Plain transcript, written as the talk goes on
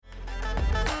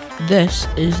This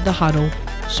is The Huddle.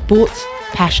 Sports,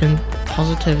 passion,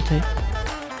 positivity.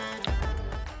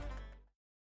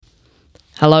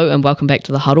 Hello and welcome back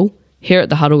to The Huddle. Here at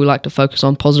The Huddle we like to focus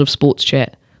on positive sports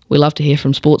chat. We love to hear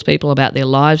from sports people about their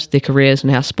lives, their careers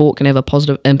and how sport can have a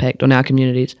positive impact on our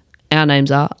communities. Our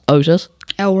names are Otis,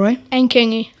 Elroy and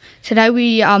Kingy. Today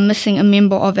we are missing a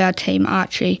member of our team,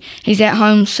 Archie. He's at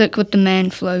home sick with the man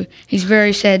flu. He's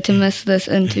very sad to miss this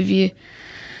interview.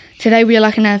 Today we are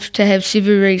lucky enough to have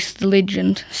Sevu Reece, the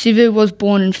legend. Sevu was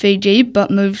born in Fiji but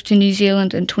moved to New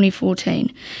Zealand in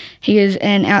 2014. He is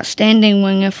an outstanding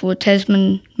winger for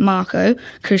Tasman Mako,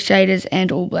 Crusaders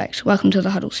and All Blacks. Welcome to the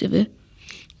Huddle, Sevu.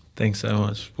 Thanks so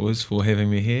much, boys, for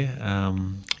having me here.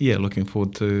 Looking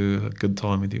forward to a good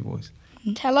time with you, boys.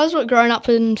 Tell us what growing up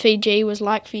in Fiji was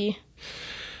like for you.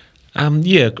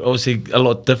 Obviously a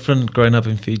lot different growing up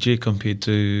in Fiji compared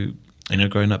to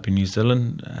growing up in New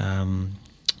Zealand.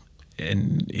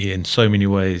 In so many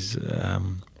ways,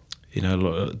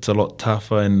 it's a lot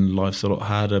tougher and life's a lot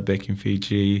harder back in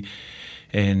Fiji,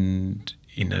 and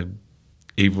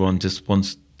everyone just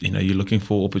wants. You're looking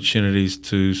for opportunities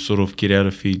to sort of get out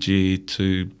of Fiji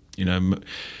to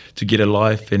get a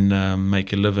life and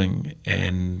make a living.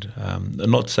 And I'm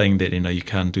not saying that you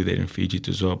can't do that in Fiji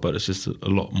as well, but it's just a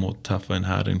lot more tougher and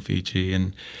harder in Fiji.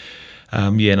 And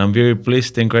and I'm very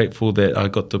blessed and grateful that I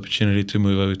got the opportunity to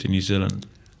move over to New Zealand.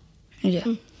 Yeah.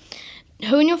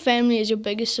 Who in your family is your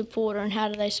biggest supporter, and how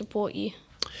do they support you?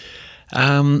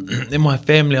 In my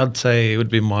family, I'd say it would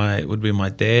be my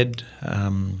dad.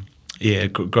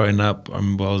 Growing up, I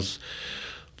remember I was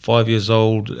 5 years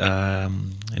old,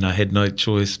 and I had no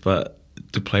choice but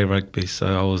to play rugby. So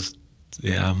I was,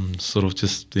 sort of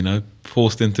just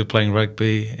forced into playing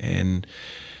rugby, and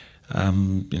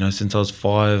since I was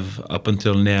 5 up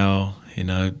until now,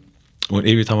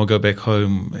 every time I go back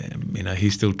home, he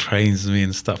still trains me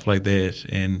and stuff like that,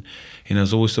 and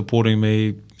he's always supporting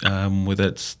me, whether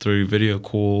it's through video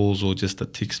calls or just a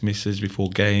text message before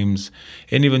games,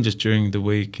 and even just during the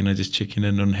week, just checking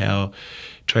in on how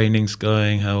training's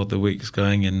going, how the week's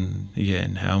going,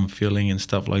 and how I'm feeling and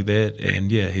stuff like that.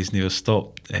 And he's never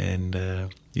stopped, and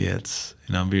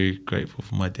I'm very grateful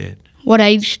for my dad. What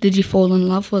age did you fall in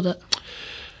love with it?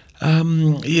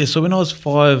 So when I was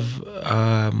 5,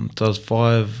 I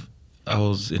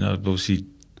was, obviously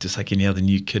just like any other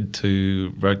new kid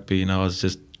to rugby, I was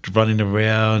just running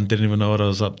around, didn't even know what I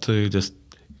was up to, just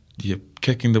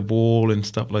kicking the ball and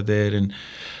stuff like that. And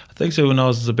I think so when I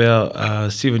was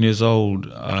about 7 years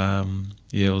old, I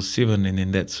was 7, and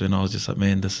then that's when I was just like,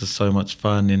 man, this is so much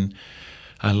fun, and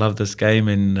I love this game.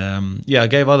 And I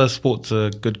gave other sports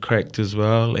a good crack as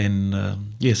well, and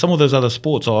some of those other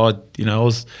sports I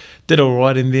did all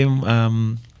right in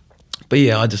them, but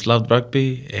I just loved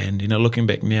rugby, and looking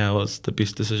back now, it's the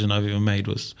best decision I've ever made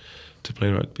was to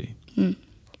play rugby. Do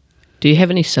you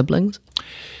have any siblings?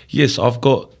 Yes, I've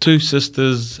got 2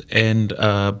 sisters and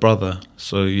a brother,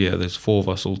 so there's 4 of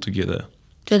us all together.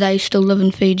 Do they still live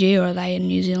in Fiji, or are they in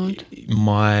New Zealand?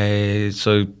 My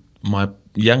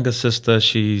younger sister,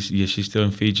 she's still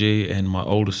in Fiji, and my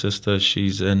older sister, she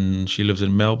lives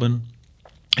in Melbourne,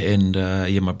 and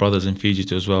my brother's in Fiji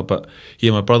too as well. But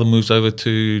my brother moves over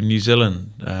to New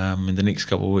Zealand in the next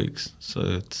couple of weeks, so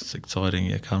it's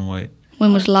exciting. Can't wait.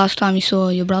 When was the last time you saw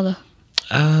your brother?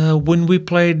 When we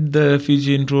played the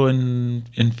Fijian draw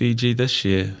in Fiji this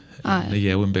year. Oh,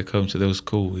 I went back home, so that was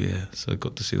cool. So I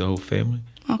got to see the whole family.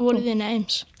 Oh, cool. What are their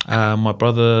names? My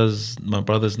brother's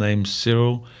name's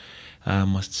Cyril.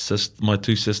 My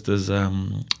 2 sisters,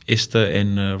 Esther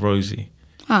and Rosie.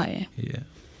 Oh, yeah. Yeah.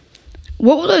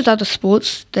 What were those other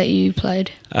sports that you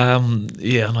played? I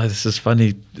know this is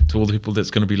funny to all the people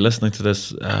that's going to be listening to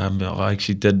this. I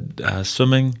actually did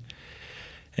swimming,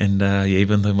 and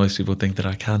even though most people think that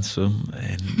I can't swim,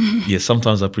 and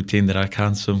sometimes I pretend that I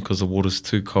can't swim because the water's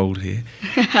too cold here.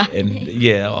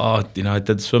 And I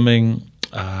did swimming.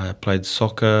 I played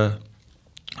soccer.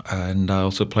 And I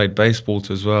also played baseball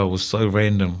too as well. It was so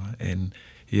random. And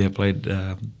played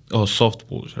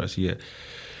softball, should I say?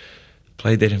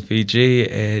 Played that in Fiji.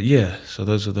 And so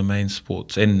those are the main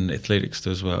sports, and athletics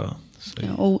too as well.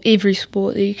 So, every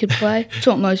sport that you could play. It's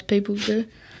what most people do.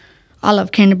 I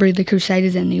love Canterbury, the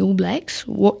Crusaders and the All Blacks.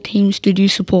 What teams did you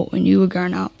support when you were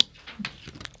growing up?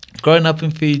 Growing up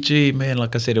in Fiji, man,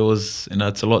 like I said, it was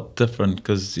it's a lot different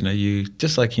because you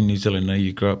just like in New Zealand.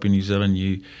 You grow up in New Zealand,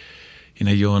 you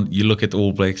look at the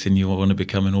All Blacks and you want to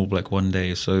become an All Black one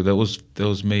day. So that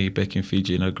was me back in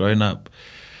Fiji. Growing up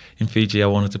in Fiji, I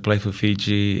wanted to play for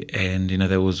Fiji, and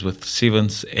that was with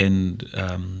 7s and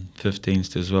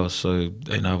 15s as well. So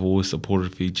I've always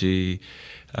supported Fiji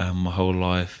my whole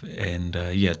life, and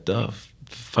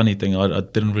funny thing, I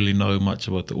didn't really know much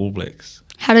about the All Blacks.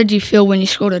 How did you feel when you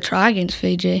scored a try against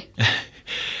Fiji?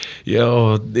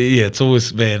 Yeah, it's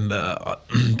always, man,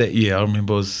 that year I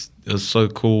remember it was so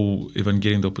cool even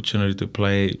getting the opportunity to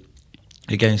play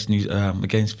against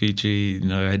Fiji. You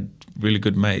know, I had really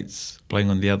good mates playing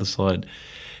on the other side.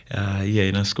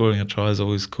 Scoring a try is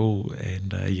always cool, and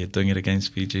doing it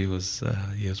against Fiji was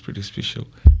it was pretty special.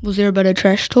 Was there a bit of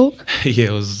trash talk? Yeah,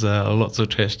 it was lots of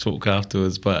trash talk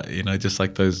afterwards, but just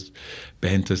like those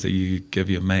banters that you give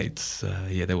your mates.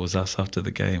 That was us after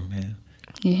the game.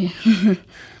 Yeah.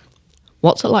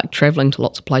 What's it like travelling to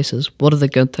lots of places? What are the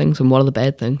good things and what are the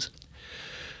bad things?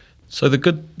 So the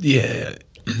good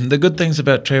things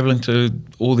about travelling to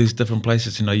all these different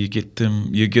places, you get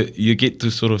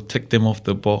to sort of tick them off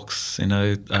the box,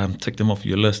 tick them off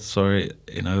your list. Sorry,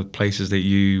 places that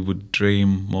you would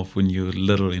dream of when you were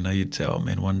little. You'd say, oh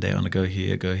man, one day I want to go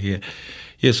here, go here.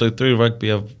 Yeah, so through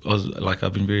rugby,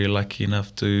 I've been very lucky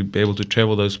enough to be able to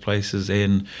travel those places,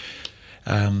 and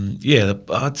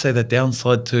I'd say the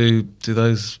downside to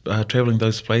those travelling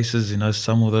those places,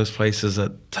 some of those places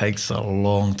it takes a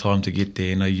long time to get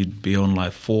there. You'd be on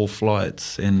like 4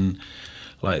 flights in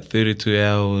like 32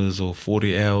 hours or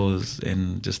 40 hours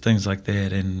and just things like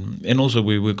that. And also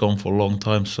we were gone for a long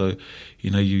time, so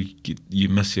you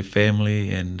miss your family,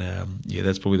 and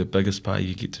that's probably the biggest part.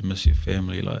 You get to miss your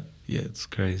family. It's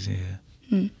crazy.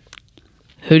 Yeah.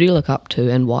 Who do you look up to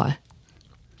and why?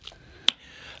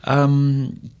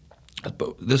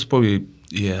 But this probably,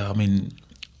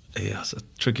 it's a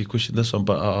tricky question, this one,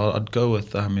 but I'd go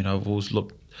with, I've always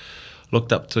looked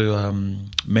up to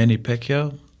Manny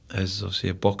Pacquiao as obviously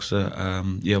a boxer.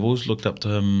 I've always looked up to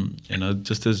him,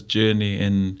 just his journey,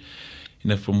 and,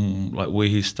 from like where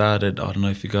he started. I don't know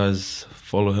if you guys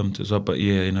follow him as well, but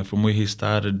from where he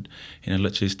started,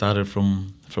 literally started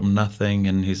from nothing,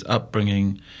 and his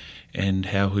upbringing, and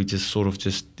how he just sort of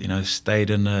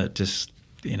stayed in it, just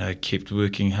kept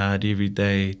working hard every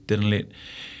day, didn't let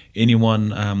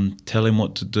anyone tell him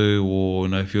what to do, or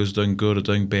if he was doing good or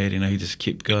doing bad, he just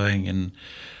kept going.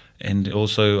 And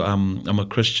also I'm a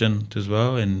Christian as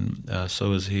well, and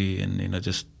so is he, and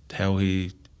just how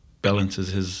he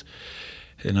balances his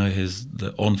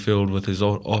the on field with his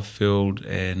off field,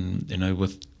 and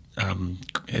with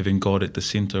having God at the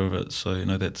centre of it. So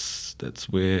that's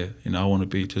where I want to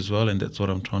be as well, and that's what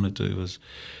I'm trying to do, is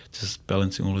just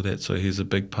balancing all of that. So he's a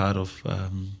big part of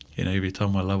every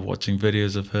time. I love watching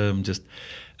videos of him, just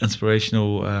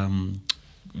inspirational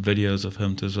videos of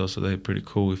him as well. So they're pretty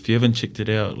cool. If you haven't checked it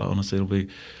out, honestly, it'll be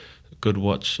a good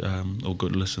watch or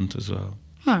good listen to as well.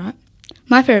 All right.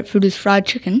 My favourite food is fried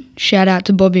chicken. Shout out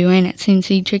to Bobby Wayne at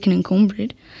CNC Chicken and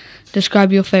Cornbread.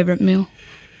 Describe your favourite meal.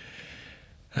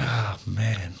 Oh,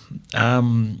 man.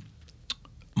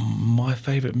 My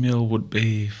favourite meal would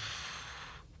be,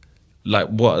 like,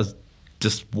 what is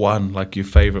just one, like, your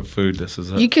favourite food? This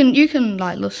is it. You can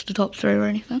like list the top 3 or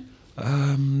anything.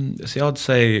 I'd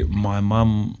say my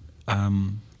mum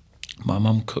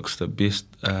cooks the best.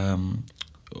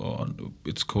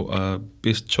 It's called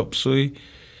best chop suey,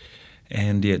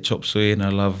 and chop suey, and I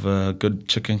love good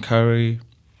chicken curry,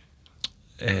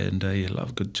 and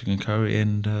love good chicken curry,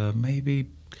 and maybe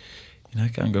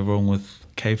can't go wrong with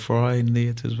K-fry in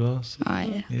there as well. So,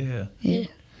 oh yeah.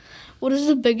 What is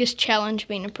the biggest challenge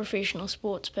being a professional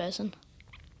sports person?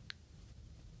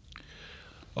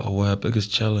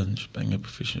 Biggest challenge being a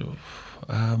professional.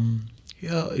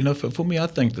 For me, I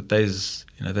think that there's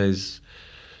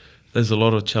a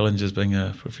lot of challenges being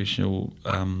a professional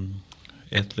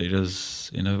athlete. Is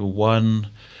one,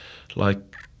 like,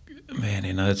 man,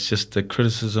 it's just the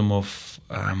criticism of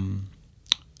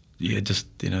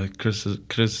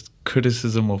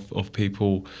criticism of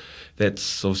people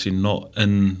that's obviously not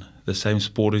in the same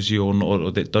sport as you,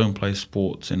 or that don't play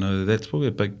sports. That's probably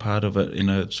a big part of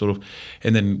it. Sort of,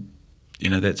 and then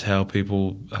that's how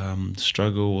people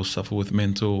struggle or suffer with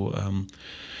mental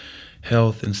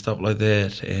health and stuff like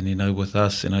that. And with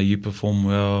us, you perform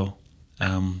well.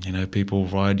 People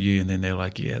ride you, and then they're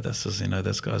like, yeah,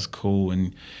 this guy's cool,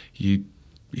 and you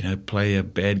play a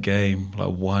bad game,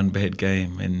 like one bad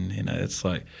game, and it's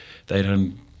like they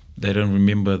don't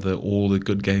remember all the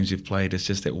good games you've played. It's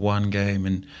just that one game,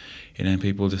 and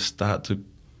people just start to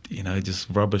just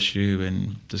rubbish you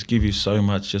and just give you so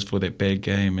much just for that bad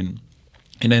game, and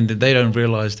then they don't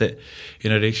realise that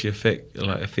it actually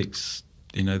affects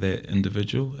that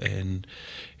individual. And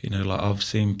like I've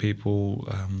seen people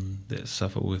that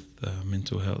suffer with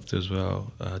mental health as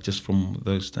well, just from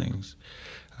those things.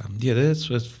 That's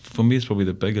for me, it's probably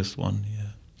the biggest one.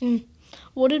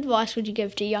 What advice would you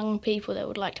give to young people that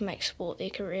would like to make sport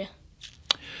their career?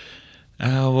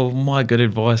 Well, my good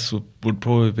advice would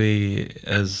probably be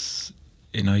as,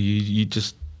 you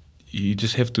just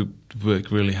have to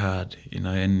work really hard,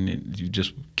 and you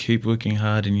just keep working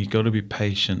hard, and you got to be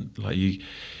patient. Like you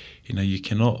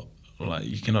cannot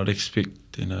expect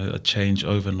a change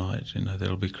overnight.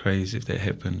 That'll be crazy if that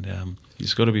happened. You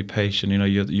just got to be patient.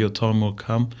 Your time will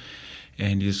come,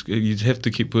 and you just have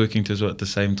to keep working as well at the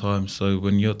same time. So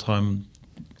when your time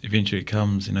eventually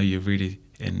comes, you're ready,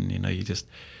 and you just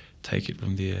take it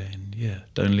from there. And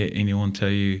don't let anyone tell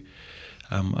you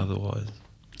otherwise.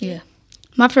 Yeah.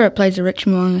 My favourite players are Richie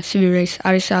Mo'unga, Sevu Reece,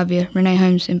 Ari Savia, Renee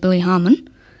Holmes and Billy Harmon.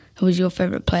 Who was your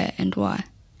favourite player and why?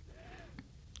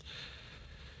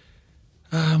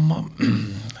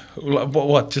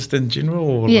 What? Just in general?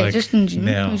 Or Just in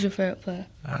general. Now? Who's your favourite player?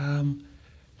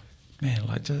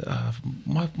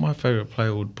 My favourite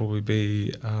player would probably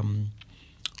be, I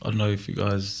don't know if you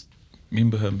guys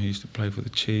remember him. He used to play for the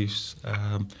Chiefs.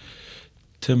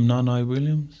 Tim Nanai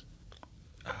Williams.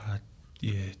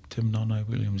 Tim Nanai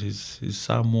Williams is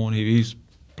Samoan. He's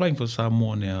playing for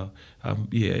Samoa now.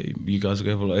 You guys will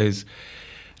have a look.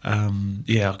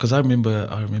 Because I remember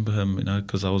him,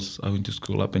 because I went to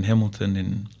school up in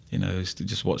Hamilton, and I used to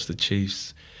just watch the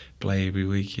Chiefs play every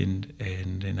weekend,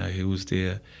 and he was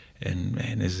there, and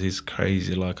man, it's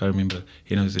crazy. Like I remember,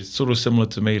 it's sort of similar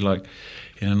to me, like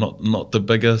not the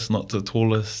biggest, not the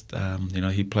tallest.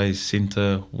 He plays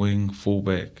centre, wing,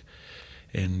 fullback.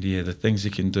 And the things he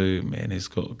can do, man, he's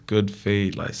got good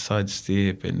feet, like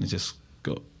sidestep, and just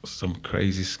got some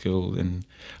crazy skill. And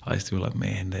I used to be like,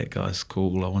 man, that guy's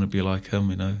cool. I want to be like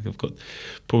him. I've got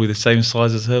probably the same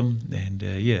size as him. And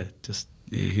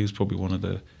he was probably one of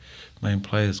the main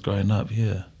players growing up.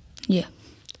 Yeah. Yeah.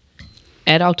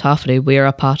 At Aotāwhiri, we are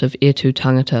a part of E Tu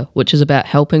Tangata, which is about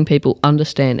helping people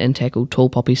understand and tackle tall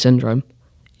poppy syndrome.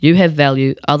 You have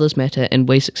value, others matter, and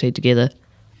we succeed together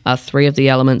are three of the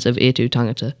elements of E Tu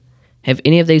Tangata. Have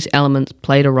any of these elements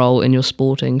played a role in your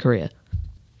sporting career?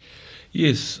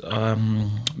 Yes,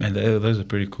 those are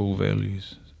pretty cool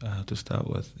values to start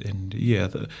with. And I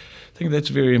think that's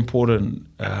very important,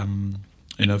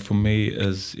 for me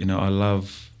is, I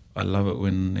love it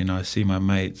when, I see my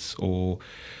mates or,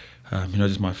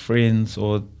 just my friends,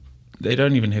 or they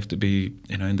don't even have to be,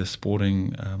 in the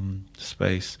sporting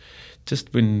space.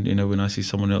 Just when I see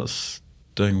someone else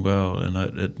doing well, and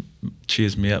it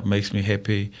cheers me up, makes me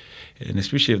happy, and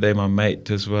especially if they're my mate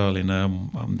as well.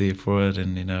 I'm there for it,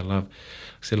 and I love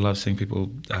seeing people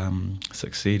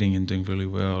succeeding and doing really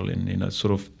well, and it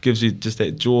sort of gives you just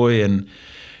that joy, and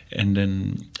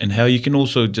how you can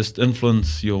also just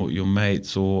influence your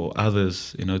mates or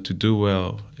others, to do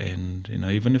well, and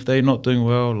even if they're not doing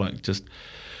well, like just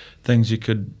things you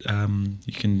can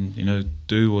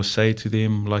do or say to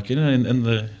them, like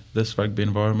in this rugby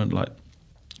environment, like.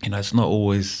 It's not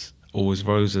always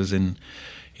roses, and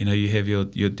you have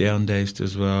your down days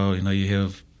as well. You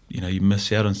have you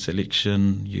miss out on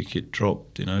selection, you get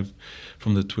dropped,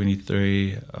 from the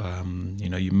 23.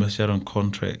 You miss out on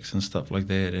contracts and stuff like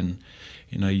that, and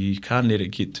you can't let it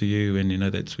get to you. And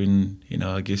that's when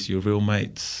I guess your real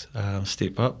mates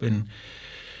step up, and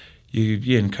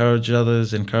you encourage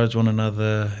others, encourage one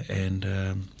another, and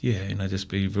just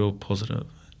be real positive,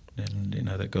 and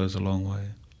that goes a long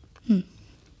way.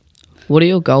 What are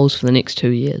your goals for the next 2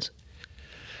 years?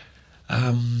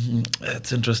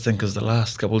 It's interesting because the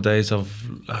last couple of days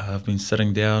I've been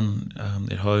sitting down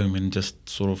at home and just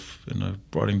sort of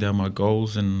writing down my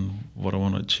goals and what I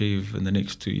want to achieve in the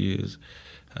next 2 years.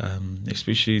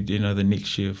 Especially the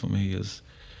next year for me is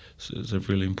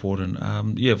really important.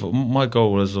 My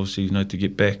goal is obviously to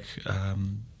get back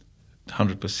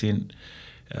 100%.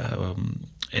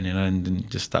 And then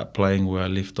just start playing where I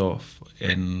left off,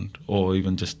 or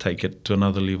even just take it to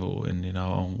another level. And I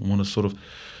want to sort of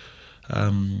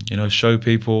show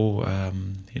people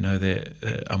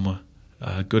that I'm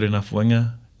a good enough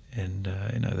winger, and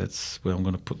that's where I'm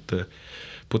going to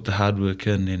put the hard work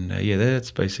in. And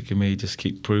that's basically me. Just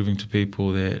keep proving to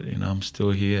people that I'm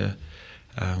still here.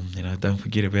 Don't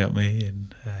forget about me.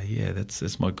 And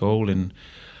that's my goal. And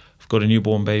I've got a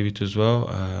newborn baby too as well.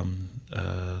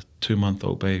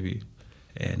 2-month-old baby,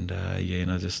 and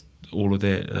just all of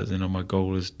that. My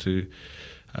goal is to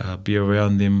be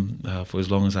around them for as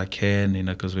long as I can.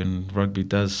 Because when rugby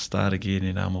does start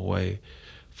again, I'm away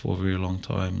for a very long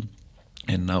time,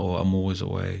 and now I'm always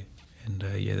away. And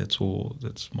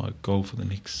that's my goal for the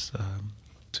next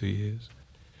 2 years.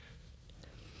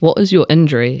 What is your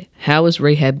injury? How is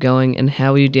rehab going, and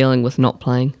how are you dealing with not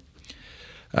playing?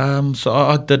 So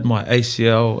I did my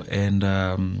ACL and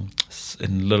a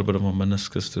little bit of my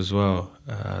meniscus as well.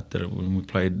 I did it when we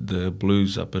played the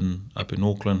Blues up in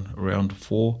Auckland, round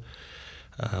 4.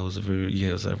 It was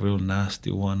a real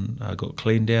nasty one. I got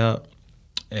cleaned out,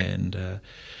 and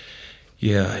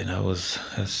it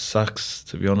sucks,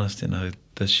 to be honest.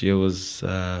 This year was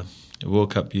a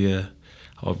World Cup year.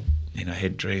 I've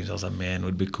had dreams. I was like, man, it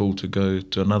would be cool to go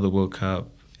to another World Cup,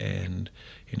 and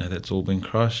that's all been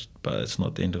crushed. But it's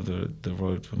not the end of the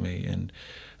road for me. And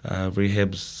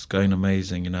rehab's going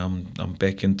amazing. I'm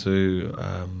back into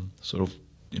sort of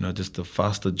just a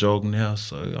faster jog now.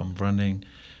 So I'm running.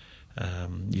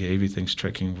 Everything's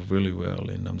tracking really well,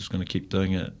 and I'm just going to keep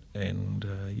doing it. And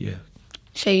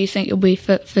So you think you'll be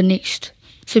fit for next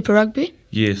Super Rugby?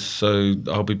 Yes, so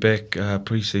I'll be back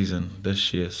pre-season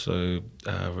this year. So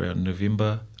around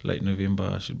late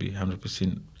November, I should be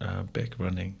 100% back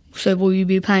running. So will you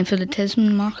be playing for the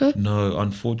Tasman Mako? No,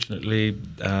 unfortunately,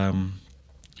 I'm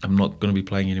not going to be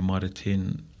playing any Mitre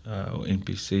 10 or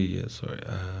NPC.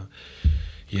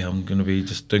 I'm going to be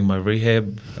just doing my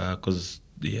rehab because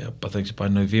I think by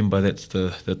November that's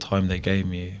the time they gave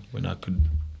me when I could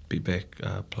be back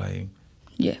playing.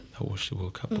 Yeah. I wish the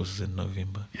World Cup was in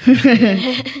November.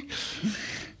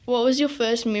 What was your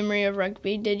first memory of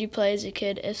rugby? Did you play as a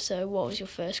kid? If so, what was your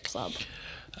first club?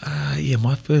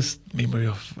 My first memory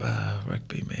of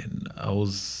rugby, man. I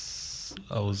was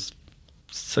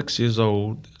 6 years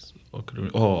old. I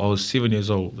was 7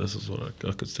 years old. This is what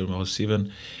I could still remember. I was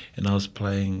 7, and I was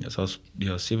playing. So I was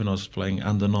 7. I was playing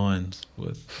under 9s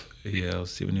with. I was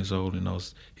 7 years old, and I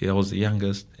was the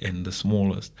youngest and the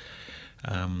smallest.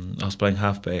 I was playing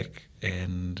halfback,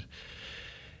 and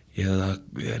that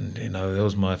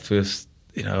was my first.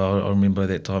 I remember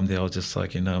that time there. I was just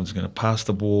like, I'm just going to pass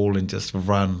the ball and just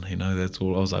run. That's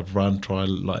all. I was like, run, try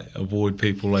avoid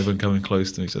people even coming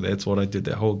close to me. So that's what I did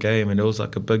that whole game, and it was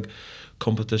like a big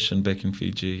competition back in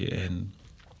Fiji. And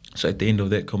so at the end of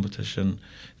that competition,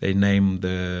 they named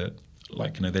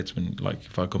that's when,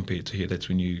 if I compare it to here, that's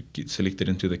when you get selected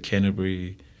into the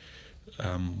Canterbury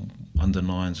under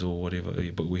 9s or whatever,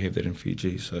 but we have that in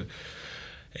Fiji. So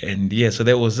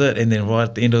that was it. And then right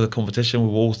at the end of the competition, we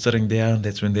were all sitting down.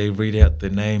 That's when they read out the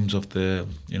names of the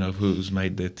who's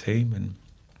made their team. And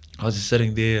I was just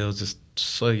sitting there. I was just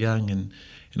so young, and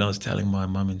I was telling my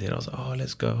mum and dad, I was like, oh,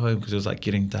 let's go home, because it was like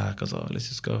getting dark. I was like, oh, let's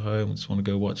just go home. I just want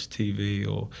to go watch TV.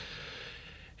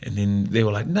 And then they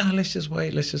were like, nah, let's just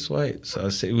wait. So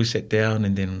we sat down,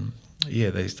 and then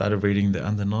they started reading the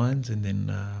under 9s, and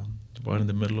then right in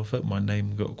the middle of it, my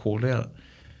name got called out.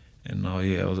 And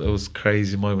it was a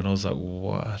crazy moment. I was like,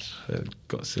 what? I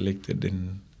got selected,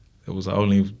 and it was I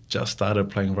only just started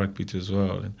playing rugby too as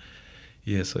well. And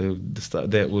so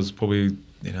that was probably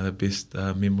the best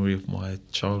memory of my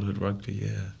childhood rugby.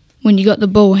 Yeah. When you got the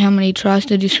ball, how many tries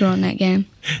did you score in that game?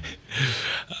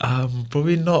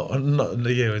 Probably not.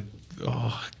 Yeah.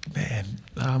 Oh man.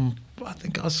 I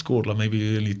think I scored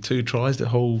maybe only 2 tries the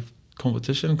whole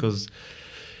competition, because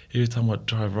every time I'd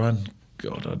try run,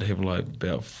 God, I'd have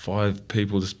about 5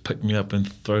 people just pick me up and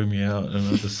throw me out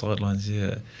on the sidelines.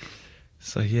 Yeah.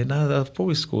 So I've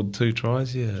probably scored 2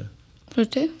 tries. Yeah. For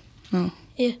 2? Oh.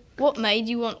 Yeah. What made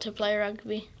you want to play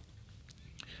rugby?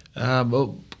 What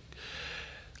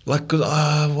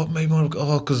made me want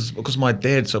to? Because my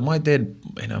dad. So my dad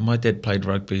played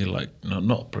rugby,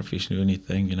 not professionally or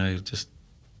anything.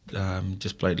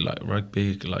 Just played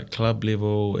rugby, club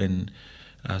level. And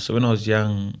so when I was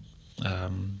young,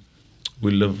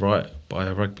 we lived right by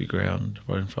a rugby ground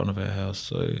right in front of our house.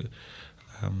 So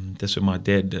that's where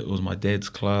it was my dad's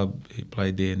club. He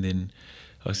played there, and then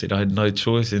I said I had no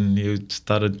choice, and he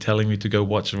started telling me to go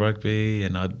watch rugby,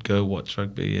 and I'd go watch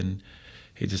rugby, and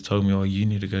he just told me, oh, you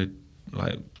need to go,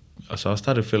 so I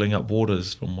started filling up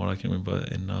waters from what I can remember,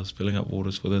 and I was filling up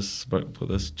waters for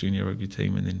this junior rugby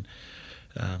team, and then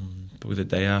the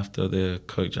day after, the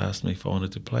coach asked me if I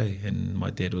wanted to play, and my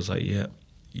dad was like, yeah,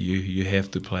 you have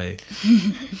to play.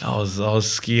 I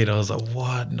was scared. I was like,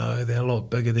 what? No, they're a lot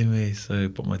bigger than me.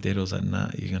 But my dad was like, nah,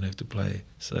 you're gonna have to play.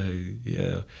 So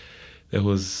that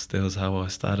was how I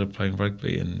started playing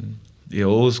rugby, and it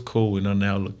was cool.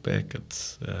 Now I look back,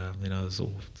 it's it was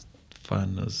all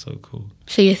fun. It was so cool.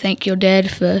 So you thank your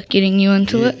dad for getting you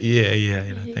into it? Yeah.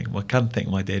 I can't thank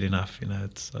my dad enough.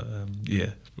 It's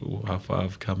how far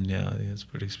I've come now. It's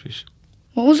pretty special.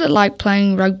 What was it like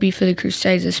playing rugby for the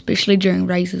Crusaders, especially during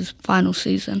Razor's final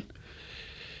season?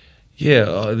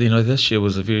 Yeah, this year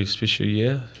was a very special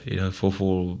year.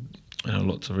 For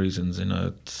lots of reasons.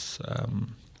 It's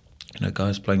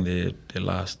guys playing their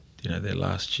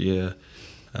last year.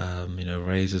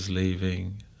 Razor's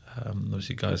leaving.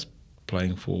 Obviously, guys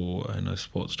playing for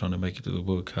sports, trying to make it to the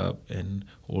World Cup and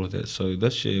all of that. So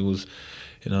this year was,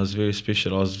 was very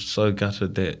special. I was so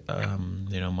gutted that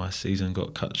my season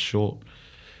got cut short.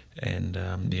 And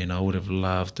I would have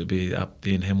loved to be up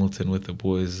there in Hamilton with the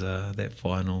boys, that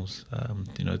finals,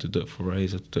 to do it for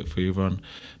Razor, to do it for everyone.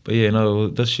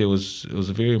 But this year was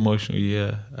a very emotional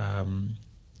year.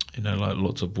 Like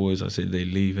lots of boys, I said they're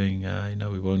leaving.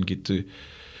 We won't get to,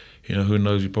 who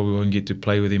knows, we probably won't get to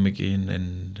play with him again.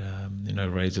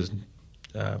 And Razor's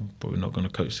probably not going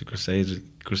to coach the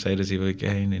Crusaders ever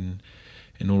again,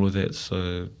 and all of that.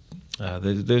 So.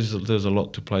 There's a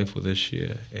lot to play for this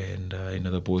year, and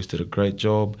the boys did a great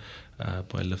job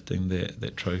by lifting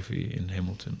that trophy in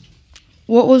Hamilton.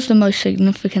 What was the most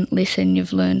significant lesson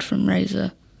you've learned from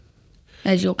Razor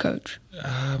as your coach?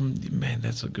 Man,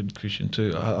 that's a good question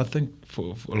too. I think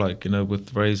for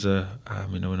with Razor,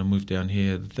 when I moved down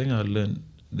here, the thing I learned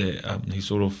that he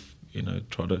sort of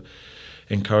tried to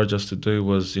encourage us to do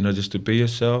was just to be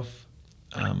yourself.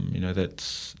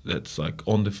 That's like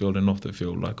on the field and off the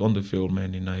field. Like on the field,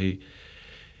 man,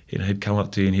 he'd come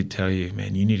up to you and he'd tell you,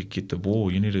 man, you need to get the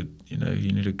ball. You need to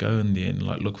go in there and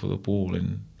like look for the ball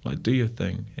and like do your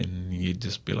thing. And you'd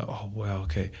just be like, oh wow,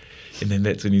 okay. And then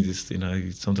that's when you just,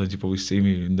 sometimes you probably see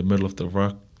me in the middle of the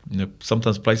ruck.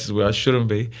 Sometimes places where I shouldn't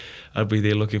be, I'd be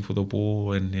there looking for the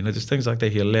ball, and just things like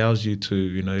that. He allows you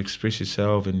to express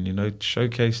yourself and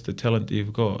showcase the talent that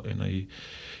you've got.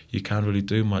 You can't really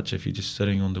do much if you're just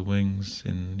sitting on the wings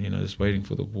and just waiting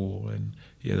for the ball. And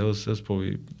that was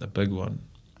probably a big one.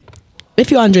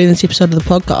 If you are enjoying this episode of the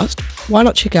podcast, why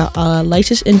not check out our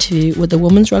latest interview with the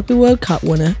Women's Rugby World Cup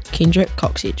winner, Kendrick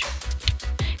Coxedge.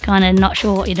 Kind of not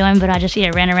sure what you're doing, but I just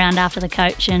ran around after the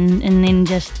coach and then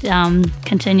just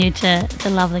continued to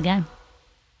love the game.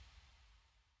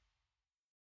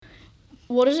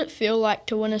 What does it feel like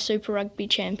to win a Super Rugby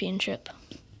championship?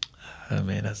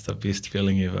 Man, that's the best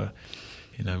feeling ever.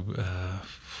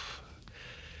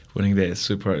 Winning that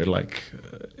Super,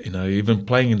 even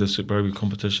playing in the Super Rugby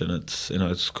competition,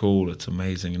 it's cool, it's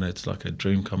amazing. It's like a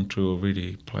dream come true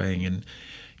already playing. And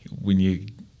when you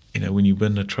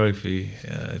win the trophy,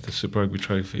 the Super Rugby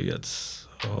trophy, it's,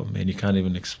 oh man, you can't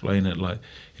even explain it.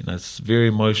 It's very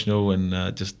emotional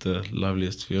and just the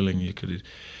loveliest feeling you could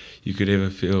ever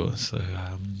feel. So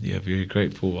very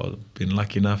grateful. I've been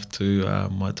lucky enough to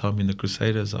my time in the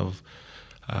Crusaders. I've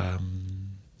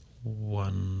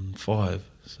won 5.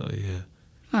 So yeah.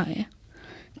 Oh yeah.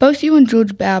 Both you and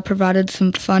George Bower provided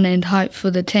some fun and hype for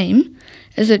the team.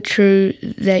 Is it true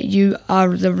that you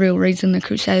are the real reason the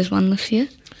Crusaders won this year?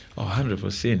 Oh,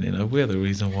 100%. We're the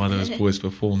reason why those boys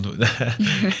performed.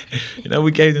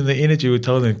 We gave them the energy. We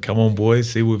told them, "Come on, boys.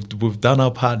 See, we've done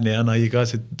our part now. Now you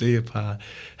guys have to do your part."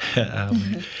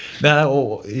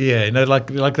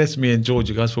 Like that's me and George.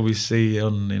 You guys probably see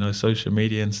on social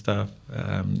media and stuff.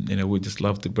 We just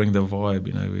love to bring the vibe.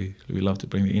 We love to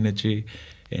bring the energy,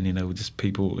 and we just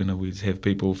people. We just have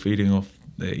people feeding off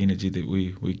the energy that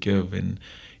we give.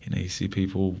 And you see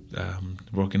people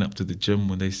rocking up to the gym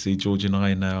when they see George and I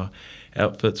in our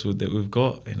outfits that we've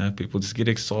got. People just get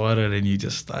excited, and you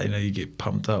just you get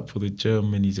pumped up for the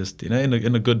gym, and you just in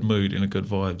a good mood, in a good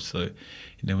vibe. So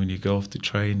when you go off to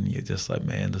train, you're just like,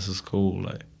 man, this is cool.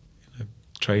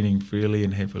 Training freely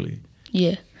and happily.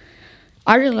 Yeah.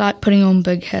 I really like putting on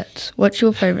big hits. What's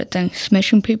your favourite thing?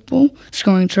 Smashing people,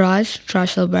 scoring tries, try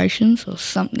celebrations, or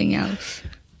something else?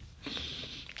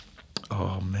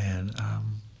 Oh man.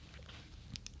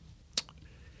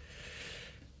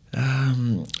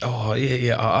 I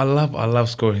love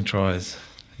scoring tries.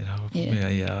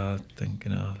 I think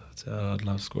I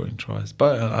love scoring tries,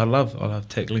 but I love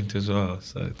tackling too as well.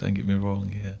 So don't get me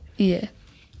wrong. Yeah.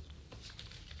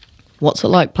 What's it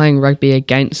like playing rugby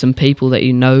against some people that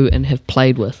you know and have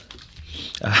played with?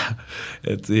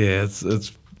 It's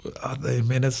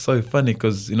so funny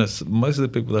because most of the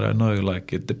people that I know,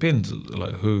 it depends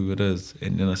who it is,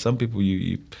 and some people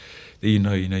you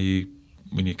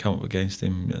when you come up against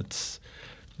them, it's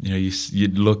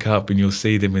you'd look up and you'll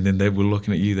see them, and then they were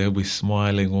looking at you, they'll be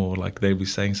smiling, or they'll be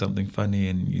saying something funny,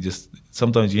 and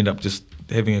sometimes you end up just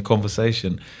having a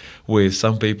conversation. Where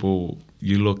some people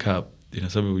you look up, and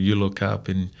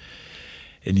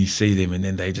you see them, and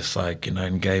then they just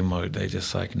in game mode, they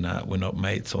just nah, we're not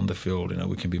mates on the field,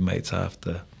 we can be mates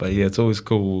after. But it's always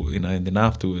cool, and then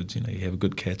afterwards, you have a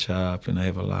good catch up and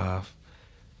have a laugh.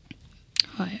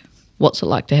 Oh, yeah. What's it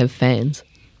like to have fans?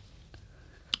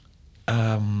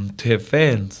 To have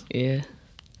fans? Yeah.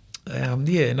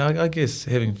 I guess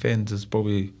having fans is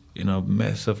probably, a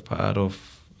massive part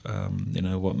of,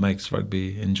 what makes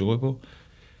rugby enjoyable.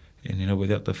 And,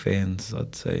 without the fans,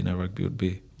 I'd say,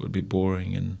 rugby would be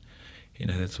boring. And,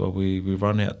 that's why we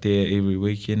run out there every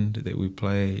weekend that we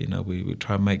play. We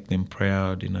try and make them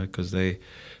proud, because they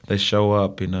show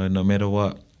up, no matter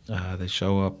what. they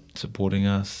show up supporting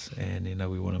us, and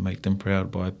we want to make them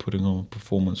proud by putting on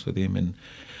performance for them. And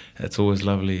it's always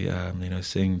lovely,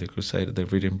 seeing the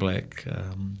Red and Black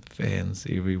fans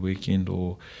every weekend,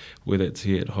 or whether it's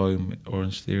here at home,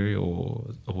 Orange Theory, or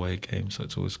away games. So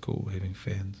it's always cool having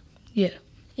fans. Yeah.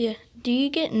 Yeah. Do you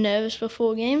get nervous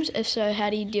before games? If so, how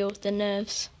do you deal with the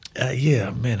nerves?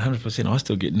 Yeah, man, 100%. I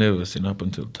still get nervous, up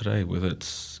until today, whether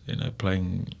it's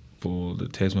playing for the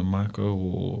Tasman Mako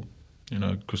or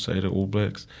Crusader All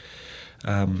Blacks.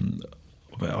 I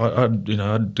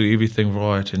do everything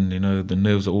right, and the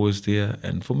nerves are always there.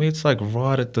 And for me, it's like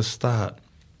right at the start.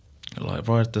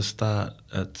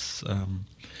 It's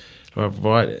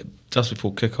right just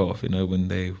before kickoff.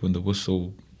 When the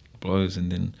whistle blows,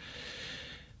 and then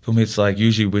for me, it's like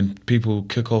usually when people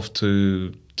kick off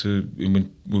when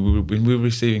we're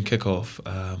receiving kickoff,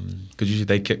 because usually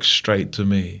they kick straight to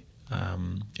me,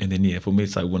 and then for me,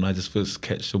 it's like when I just first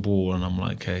catch the ball, and I'm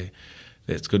like, hey,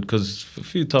 that's good, because a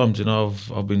few times,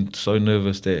 I've been so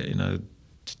nervous that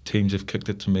teams have kicked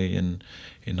it to me, and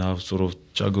I've sort of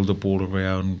juggled the ball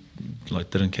around, like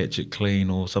didn't catch it clean,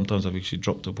 or sometimes I've actually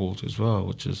dropped the ball as well,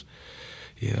 which is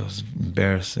it was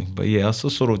embarrassing. But I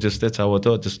still sort of that's how I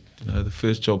do it. Just the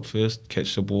first job first,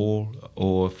 catch the ball,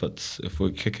 or if we're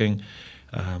kicking,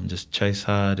 just chase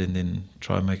hard and then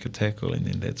try and make a tackle, and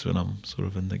then that's when I'm sort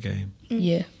of in the game.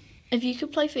 Yeah. If you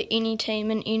could play for any team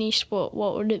in any sport,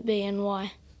 what would it be and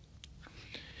why?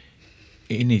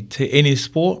 Any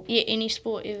sport? Yeah, any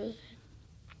sport ever.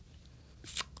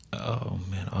 Oh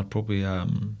man, I'd probably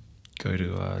go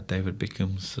to David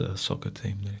Beckham's soccer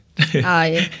team there. Ah,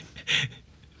 yeah.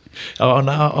 Oh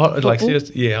no, like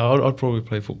seriously, I'd probably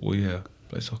play football. Yeah,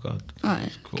 play soccer.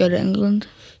 Cool. Go to England.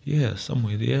 Yeah,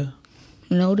 somewhere there.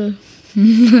 Ronaldo.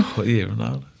 Oh, yeah,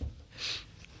 Ronaldo.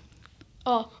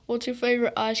 Oh, what's your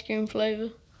favourite ice cream flavour?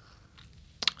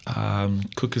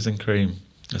 Cookies and cream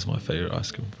is my favourite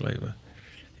ice cream flavour.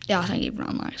 Yeah, I think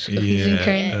everyone likes cookies and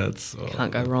cream.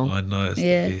 Can't go wrong. I know, it's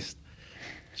the best.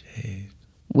 Jeez.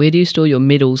 Where do you store your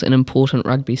medals and important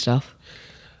rugby stuff?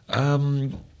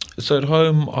 So at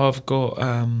home I've got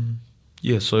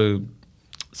so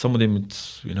some of them,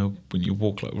 it's when you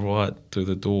walk like right through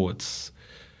the door, it's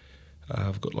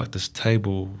I've got like this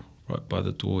table right by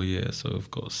the door, so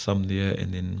I've got some there,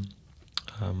 and then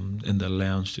in the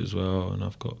lounge as well, and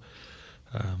I've got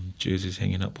jerseys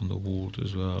hanging up on the wall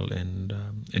as well, and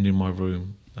in my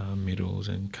room medals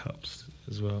and cups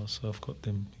as well, so I've got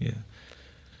them.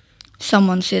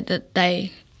 Someone said that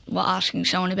they were asking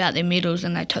someone about their medals,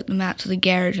 and they took them out to the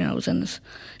garage, and it was in this.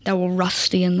 They were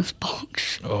rusty in this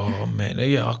box. Oh man,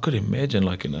 I could imagine.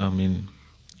 Like, I mean,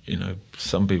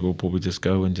 some people probably just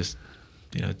go and just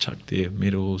chuck their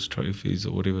medals, trophies,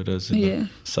 or whatever it is,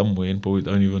 somewhere, and probably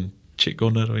don't even check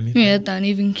on it or anything. Yeah, don't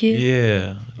even care.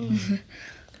 Yeah.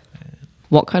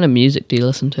 What kind of music do you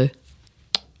listen to?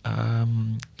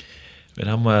 But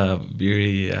I'm a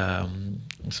very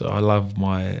so I love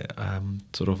my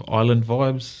sort of island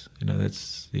vibes.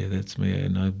 That's me.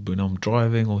 When I'm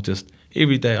driving or just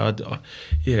every day,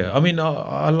 I mean,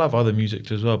 I love other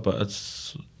music as well, but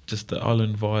it's just the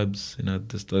island vibes.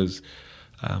 Just those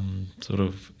sort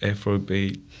of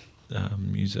Afrobeat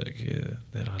music.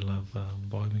 That I love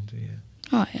vibing to.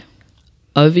 Oh yeah.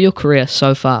 Over your career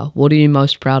so far, what are you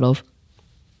most proud of?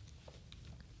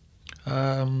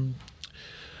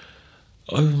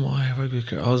 Over my rugby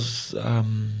career, I was,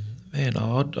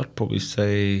 I'd probably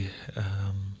say,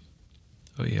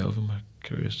 over my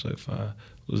career so far,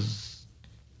 was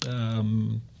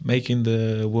making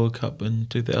the World Cup in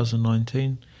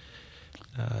 2019.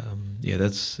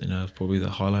 That's, probably the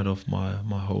highlight of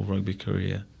my whole rugby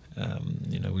career.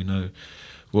 We know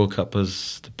World Cup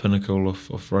is the pinnacle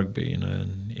of rugby,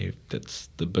 and that's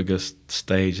the biggest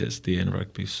stage that's there in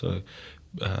rugby. So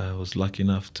I was lucky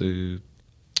enough to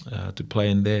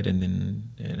play in that, and then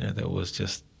that was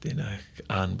just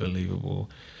unbelievable,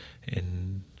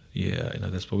 and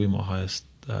that's probably my highest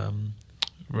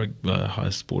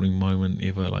highest sporting moment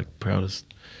ever, like proudest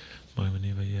moment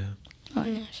ever. Oh,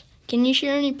 nice. Can you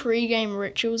share any pre-game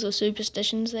rituals or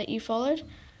superstitions that you followed?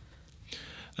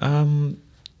 So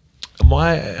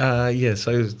like I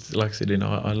said,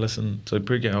 I listen. So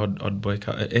pre-game, I'd wake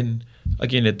up, and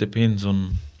again, it depends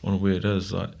on where it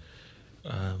is, like.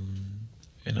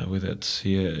 Whether it's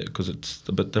here, because it's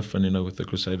a bit different, with the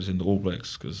Crusaders and the All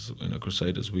Blacks, because,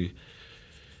 Crusaders, we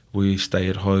stay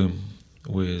at home,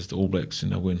 whereas the All Blacks,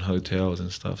 we're in hotels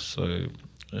and stuff. So,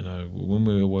 when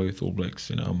we're away with All Blacks,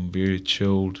 I'm very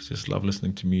chilled, just love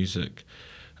listening to music.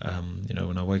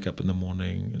 When I wake up in the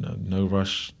morning, no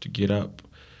rush to get up,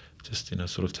 just,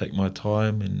 sort of take my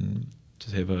time and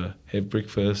just have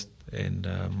breakfast, and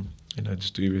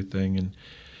just do everything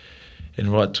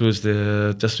and right towards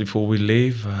just before we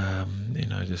leave,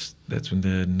 just that's when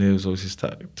the nerves obviously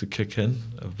start to kick in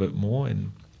a bit more,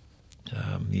 and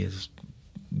just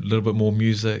a little bit more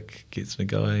music gets me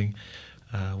going.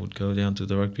 Would go down to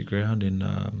the rugby ground, and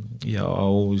I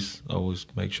always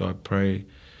make sure I pray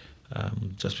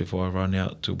just before I run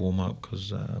out to warm up,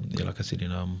 because like I said,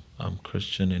 I'm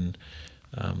Christian, and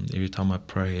every time I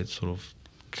pray, it sort of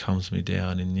calms me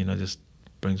down, and just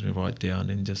brings me right down,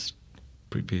 and just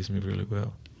prepares me really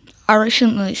well. I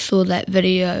recently saw that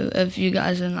video of you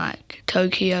guys in like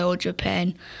Tokyo or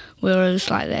Japan, where it was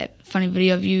like that funny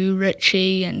video of you,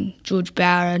 Richie, and George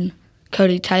Bauer and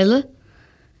Cody Taylor,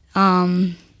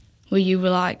 where you were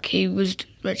like,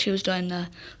 Richie was doing the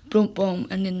boom boom,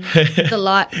 and then the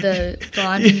light, the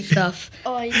blind and stuff.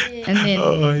 Oh yeah. And then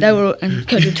and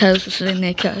Cody Taylor was sitting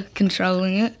there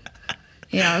controlling it.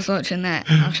 Yeah, I was watching that.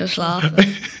 I was just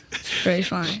laughing. It's pretty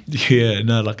funny. Yeah,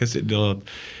 no, like I said, George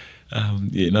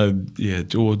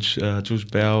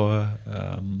Bauer,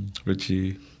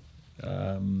 Richie,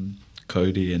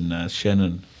 Cody, and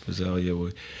Shannon as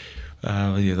well.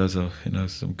 Those are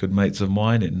some good mates of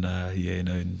mine, and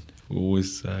and we're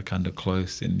always kind of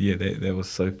close. And that was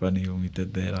so funny when we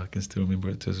did that. I can still remember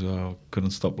it as well. I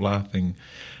couldn't stop laughing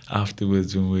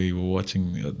afterwards when we were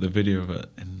watching the video of it,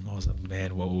 and I was like,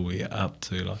 man, what were we up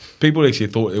to? Like, people actually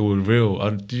thought it was real.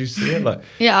 Did you see it? Like,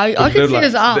 yeah, I could see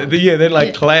his arm. They're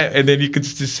like clap, and then you could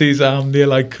just see his arm there,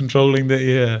 like controlling the.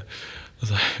 Yeah, I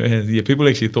was like, man, people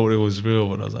actually thought it was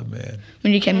real, and I was like, man.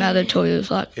 When you came out of the toilet, it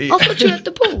was like, I thought you were at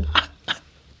the pool.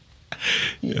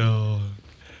 Oh.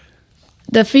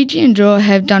 The Fijian draw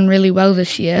have done really well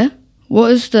this year.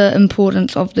 What is the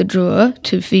importance of the draw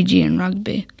to Fijian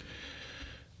rugby?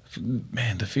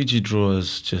 Man, the Fiji draw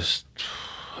is just,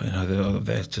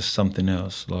 they're just something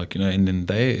else. Like, and then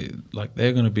they're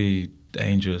going to be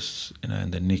dangerous,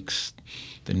 in the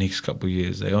next couple of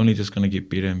years. They're only just going to get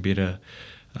better and better.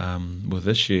 With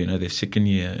this year, their second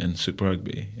year in Super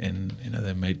Rugby, and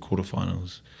they made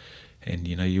quarterfinals, and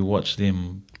you watch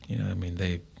them.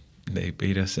 They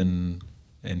beat us in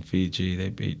Fiji. They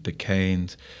beat the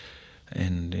Canes,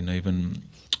 and even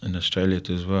in Australia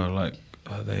too as well. Like,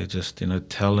 they're just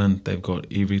talent. They've got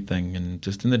everything, and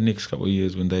just in the next couple of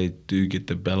years, when they do get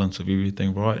the balance of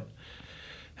everything right,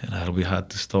 and it'll be hard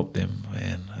to stop them.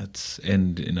 And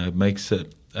it makes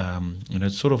it.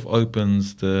 It sort of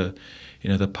opens the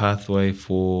pathway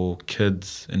for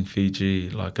kids in Fiji.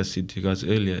 Like I said to you guys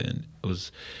earlier, and it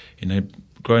was,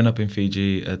 growing up in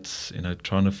Fiji, it's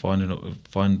trying to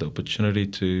find the opportunity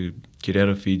to get out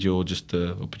of Fiji, or just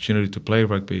the opportunity to play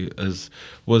rugby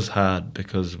was hard,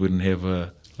 because we didn't have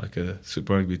a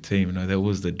Super Rugby team. That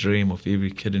was the dream of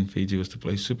every kid in Fiji, was to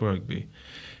play Super Rugby,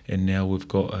 and now we've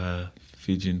got a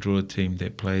Fijian draw team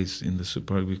that plays in the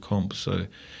Super Rugby comp. So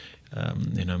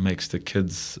makes the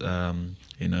kids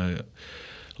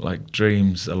like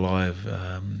dreams alive,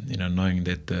 knowing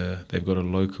that they've got a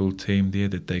local team there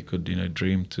that they could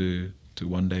dream to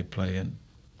one day play in.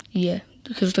 Yeah,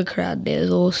 because the crowd there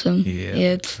is awesome.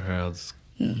 Yeah, the crowd's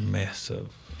massive.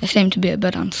 They seem to be a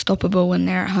bit unstoppable when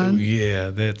they're at home.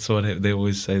 Yeah, that's what they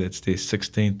always say. That's their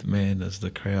 16th man is the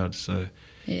crowd. So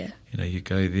yeah, you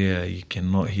go there, you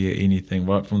cannot hear anything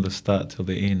right from the start till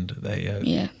the end. They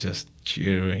are just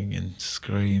cheering and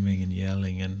screaming and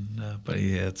yelling, and but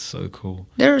it's so cool.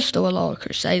 There are still a lot of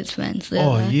Crusaders fans there.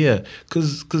 Oh yeah,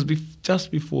 because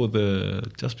just before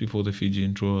the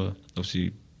Fijian draw,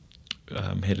 obviously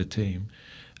had a team.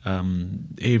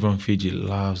 Everyone in Fiji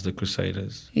loves the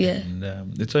Crusaders. Yeah,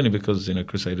 and it's only because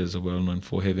Crusaders are well known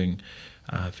for having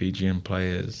Fijian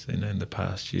players in the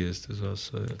past years as well,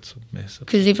 so it's massive.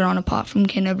 Because everyone apart from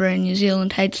Canterbury and New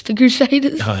Zealand hates the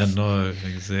Crusaders. I know,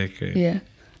 exactly. Yeah.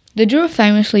 The draw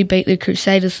famously beat the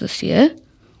Crusaders this year.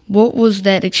 What was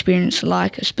that experience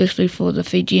like, especially for the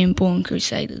Fijian-born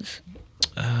Crusaders?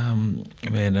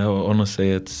 Man,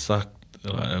 honestly, it sucked.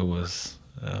 Like, it was,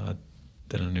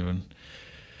 didn't even.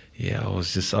 Yeah,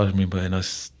 I remember,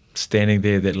 standing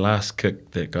there, that last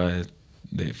kick, that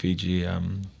Fiji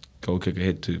goal kicker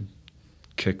had to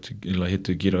kick had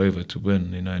to get over to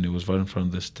win, and it was right in front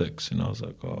of the sticks, and I was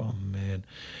like, oh man.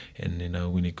 And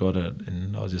when he got it,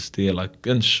 and I was just there like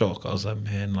in shock. I was like,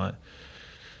 man, like,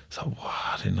 so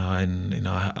what?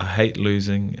 I hate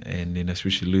losing, and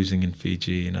especially losing in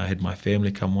Fiji. I had my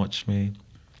family come watch me,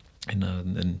 and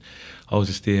I was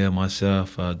just there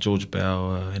myself. George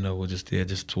Bauer, we're just there,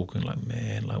 just talking like,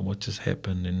 man, like what just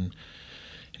happened and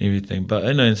everything. But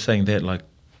in saying that, like,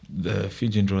 the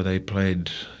Fijian draw, they played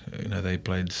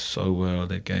so well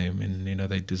that game, and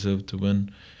they deserved to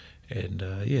win. And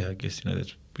I guess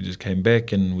we just came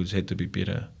back, and we just had to be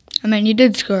better. I mean, you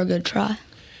did score a good try.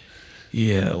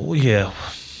 Yeah, well, yeah.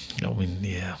 I mean,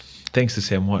 yeah. Thanks to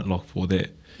Sam Whitelock for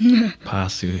that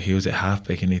pass. He was at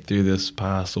halfback and he threw this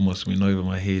pass, almost went over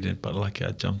my head. But lucky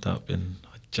I jumped up and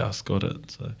I just got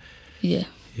it. So Yeah.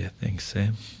 yeah, thanks,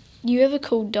 Sam. You have a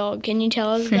cool dog. Can you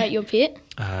tell us about your pet?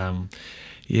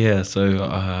 Yeah,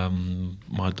 so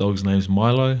my dog's name's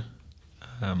Milo.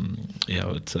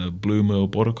 It's a blue Merle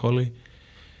Border Collie.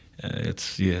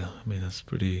 It's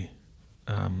pretty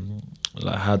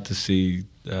hard to see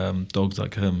dogs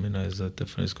like him. You know,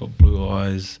 he's got blue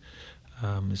eyes.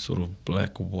 He's sort of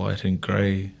black, white, and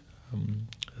grey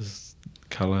his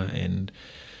colour, and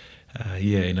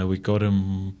we got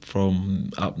him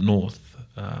from up north.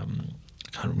 I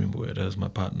can't remember where it is. My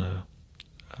partner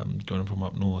got him from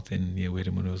up north, and we had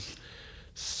him when he was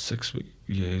 6 weeks.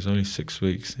 Yeah, he was only 6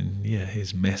 weeks, and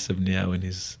he's massive now, and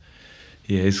he's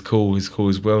cool. He's cool.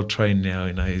 He's well trained now.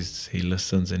 You know, he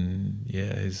listens, and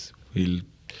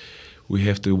we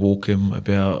have to walk him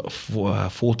about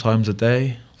 4 times a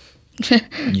day.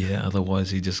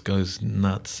 Otherwise he just goes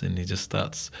nuts and he just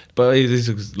starts. But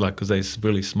he's like, because they're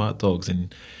really smart dogs,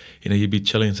 and you'd be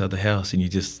chilling inside the house and you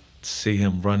just see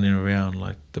him running around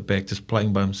like the back, just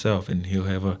playing by himself, and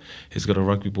he's got a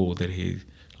rugby ball that he'd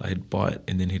bite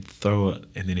and then he'd throw it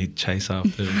and then he'd chase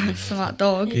after it. Smart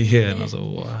dog. Yeah, and I was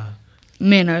like, wow.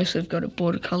 Me and Otis have got a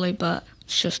border collie, but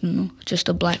it's just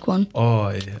a black one. Oh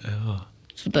yeah. Oh.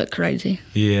 It's a bit crazy.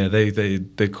 Yeah,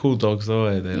 they're cool dogs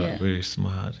though. They're Yeah. like very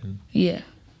smart. And Yeah.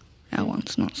 Our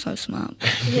one's not so smart.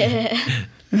 Yeah.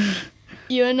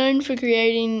 You are known for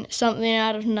creating something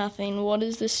out of nothing. What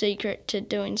is the secret to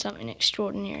doing something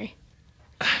extraordinary?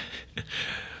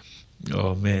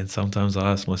 Oh man, sometimes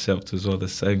I ask myself as well the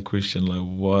same question, like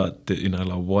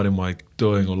what am I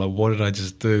doing, or like what did I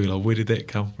just do, like where did that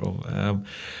come from?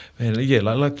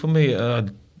 Like for me,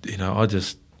 I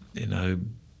just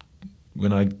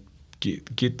when I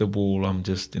get the ball, I'm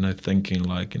just thinking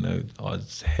like I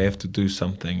just have to do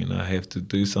something, I have to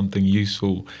do something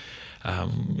useful.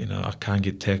 I can't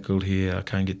get tackled here,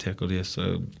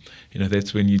 so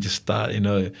that's when you just start, in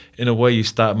a way you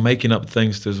start making up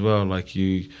things as well, like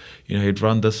you'd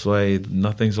run this way,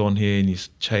 nothing's on here, and you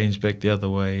change back the other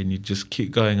way, and you just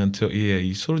keep going until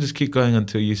you sort of just keep going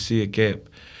until you see a gap.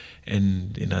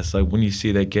 And it's like when you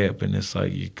see that gap, and it's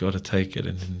like you got to take it.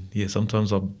 And then,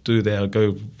 sometimes I'll do that. I'll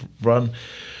go run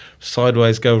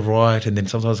sideways, go right, and then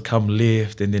sometimes come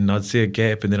left, and then I'd see a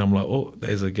gap, and then I'm like, oh,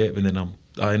 there's a gap, and then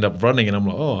I end up running, and I'm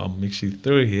like, oh, I'm actually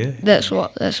through here. That's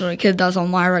what a kid does on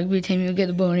my rugby team. You'll get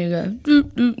the ball and you go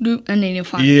doop doop doop, and then you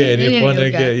find it. And you find a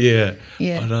gap.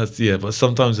 Yeah. But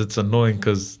sometimes it's annoying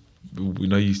because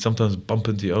you sometimes bump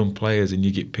into your own players and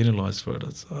you get penalised for it.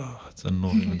 It's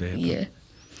annoying when that happens. Yeah.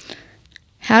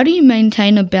 How do you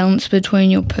maintain a balance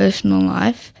between your personal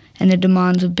life and the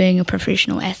demands of being a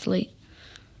professional athlete?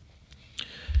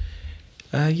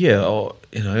 Up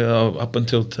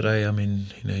until today, I mean,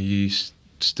 you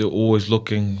still always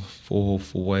looking for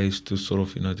ways to sort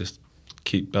of, just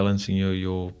keep balancing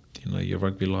your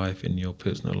rugby life and your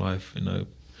personal life,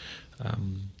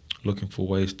 looking for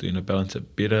ways to, balance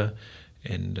it better,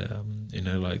 and,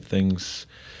 like things.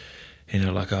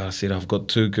 Like I said, I've got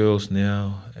 2 girls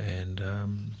now, and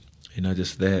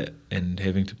just that, and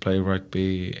having to play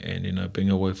rugby, and being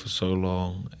away for so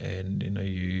long, and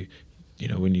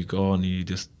when you go on, you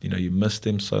just you miss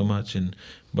them so much,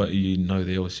 but they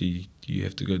obviously you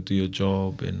have to go do your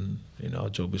job, and our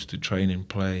job is to train and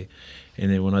play,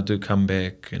 and then when I do come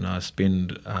back, and I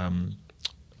spend a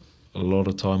lot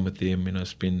of time with them,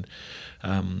 spend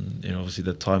obviously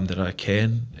the time that I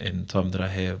can and time that I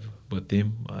have with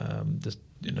them, just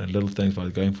little things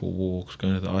like going for walks,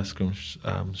 going to the ice cream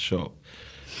shop,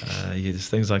 just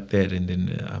things like that. And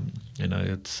then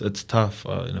it's tough.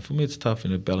 For me, it's tough,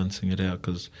 balancing it out,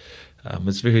 because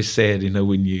it's very sad,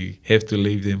 when you have to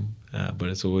leave them. But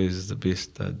it's always the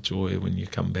best joy when you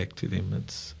come back to them.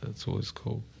 It's always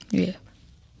cool. Yeah.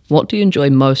 What do you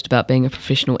enjoy most about being a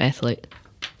professional athlete?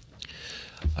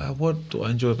 What do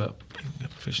I enjoy about being a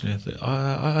professional athlete?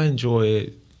 I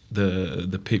enjoy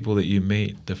the people that you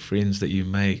meet, the friends that you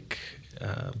make.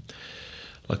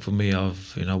 Like for me,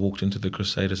 I've walked into the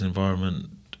Crusaders environment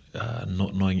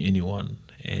not knowing anyone,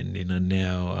 and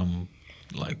now I'm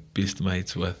like best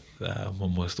mates with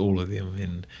almost all of them,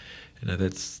 and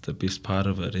that's the best part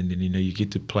of it. And then you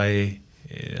get to play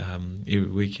every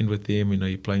weekend with them.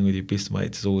 You're playing with your best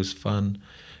mates is always fun.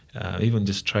 Even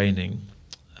just training.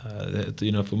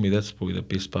 For me, that's probably the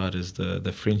best part, is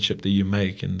the friendship that you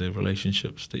make and the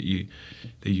relationships that you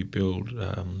build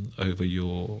over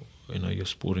your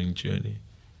sporting journey.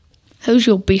 Who's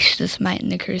your bestest mate in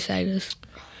the Crusaders?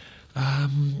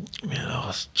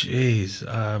 Jeez.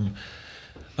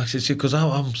 Like I said, because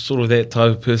I'm sort of that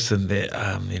type of person that,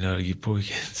 you probably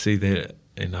can see that,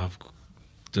 I've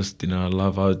just,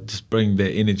 I just bring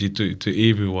that energy to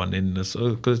everyone. And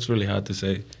so, because it's really hard to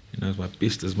say, it's my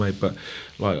bestest mate, but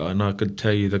and I could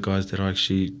tell you the guys that I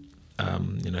actually,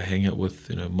 hang out with,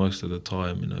 most of the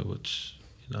time, which,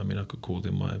 I could call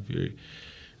them my very,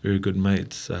 very good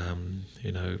mates.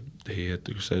 Here at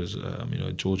the Crusaders,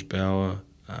 George Bauer.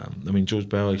 George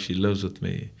Bauer actually lives with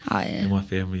me in my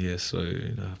family, so,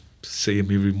 see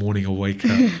him every morning I wake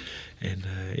up and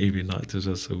every night as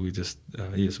well, so we just,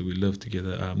 so we live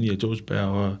together. George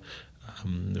Bauer,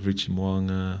 Richie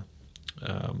Mwanga,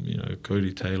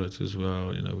 Cody Taylor as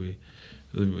well,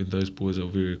 those boys are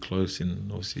very close,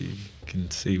 and obviously you can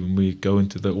see when we go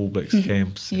into the All Blacks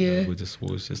camps, we're just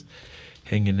always just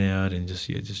hanging out and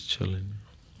just chilling.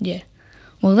 Yeah.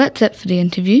 Well, that's it for the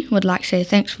interview. We'd like to say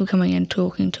thanks for coming and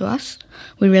talking to us.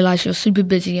 We realise you're super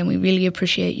busy and we really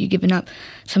appreciate you giving up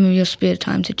some of your spare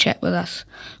time to chat with us.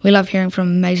 We love hearing from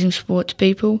amazing sports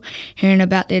people, hearing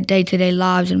about their day-to-day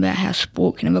lives and about how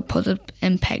sport can have a positive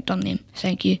impact on them.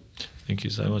 Thank you. Thank you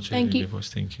so much. Thank you.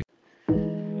 Thank you.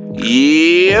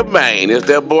 Yeah, man, it's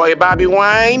that boy Bobby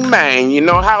Wayne, man. You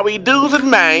know how he does it,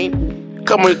 man.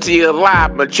 Coming to you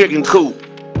live from a chicken coop.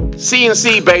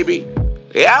 CNC, baby.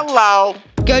 Hello.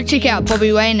 Go check out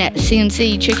Bobby Wayne at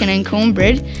CNC Chicken and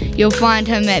Cornbread. You'll find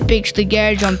him at Bexley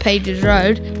Garage on Pages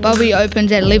Road. Bobby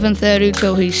opens at 11:30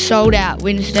 till he's sold out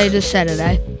Wednesday to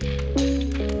Saturday.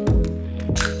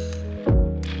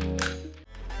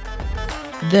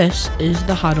 This is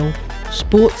The Huddle.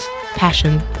 Sports,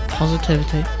 passion,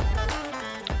 positivity.